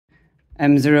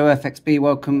M0FXB,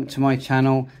 welcome to my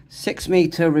channel.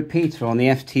 6-meter repeater on the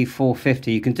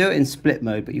FT450. You can do it in split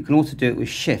mode, but you can also do it with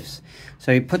shifts.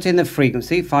 So you put in the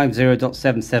frequency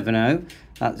 50.770,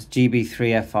 that's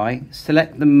GB3FI.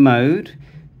 Select the mode,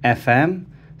 FM.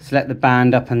 Select the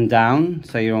band up and down,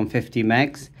 so you're on 50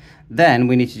 megs. Then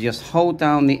we need to just hold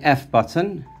down the F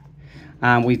button,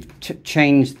 and we've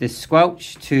changed this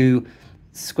squelch to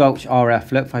squelch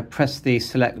RF. Look, if I press the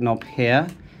select knob here,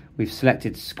 we've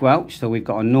selected squelch, so we've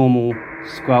got a normal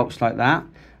squelch like that.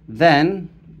 Then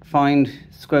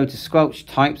go to squelch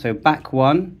type, so back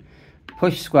one,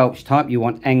 push squelch type, you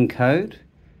want encode,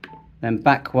 then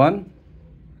back one.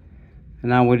 And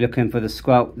now we're looking for the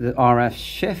RF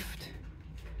shift.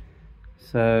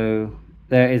 So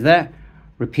there it is there.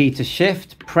 Repeater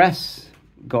shift, press,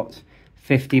 got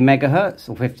 50 megahertz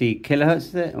or 50 kilohertz,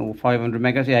 is it? Or 500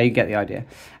 megahertz, yeah, you get the idea.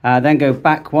 Then go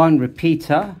back one,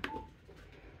 repeater,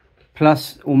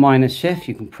 plus or minus shift,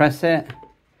 you can press it,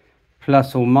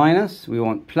 plus or minus, we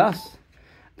want plus.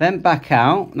 Then back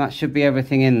out, that should be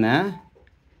everything in there,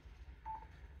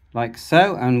 like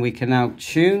so, and we can now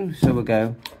tune, so we'll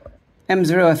go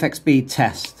M0FXB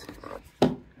test,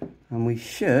 and we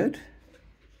should,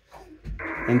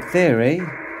 in theory,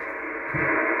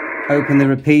 open the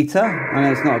repeater. I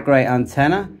know it's not a great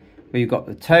antenna, but you've got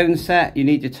the tone set. You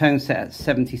need your tone set at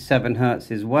 77 hertz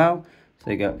as well.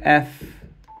 So you go F,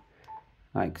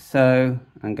 like so,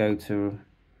 and go to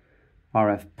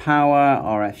RF power,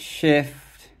 RF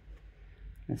shift.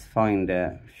 Let's find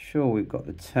it. Sure, we've got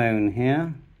the tone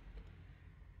here.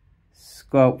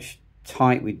 Squelch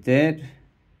type we did.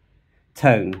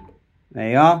 Tone. There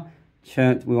you are.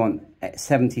 We want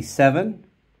 77.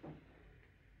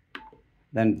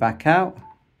 Then back out,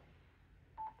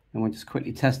 and we'll just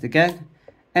quickly test again.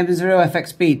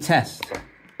 M0FXB test.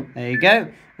 There you go.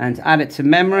 And to add it to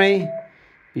memory,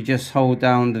 you just hold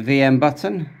down the VM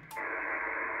button.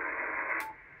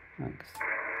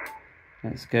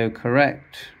 Let's go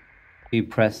correct. You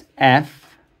press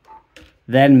F,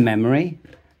 then memory.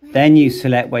 Then you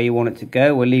select where you want it to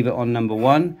go. We'll leave it on number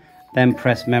 1. Then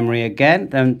press memory again.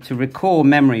 Then to record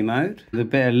memory mode, with a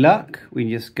bit of luck, we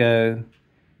just go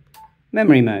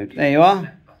memory mode. There you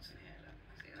are.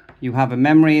 You have a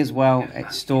memory as well.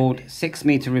 It's stored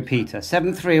 6-meter repeater.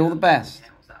 7.3, all the best.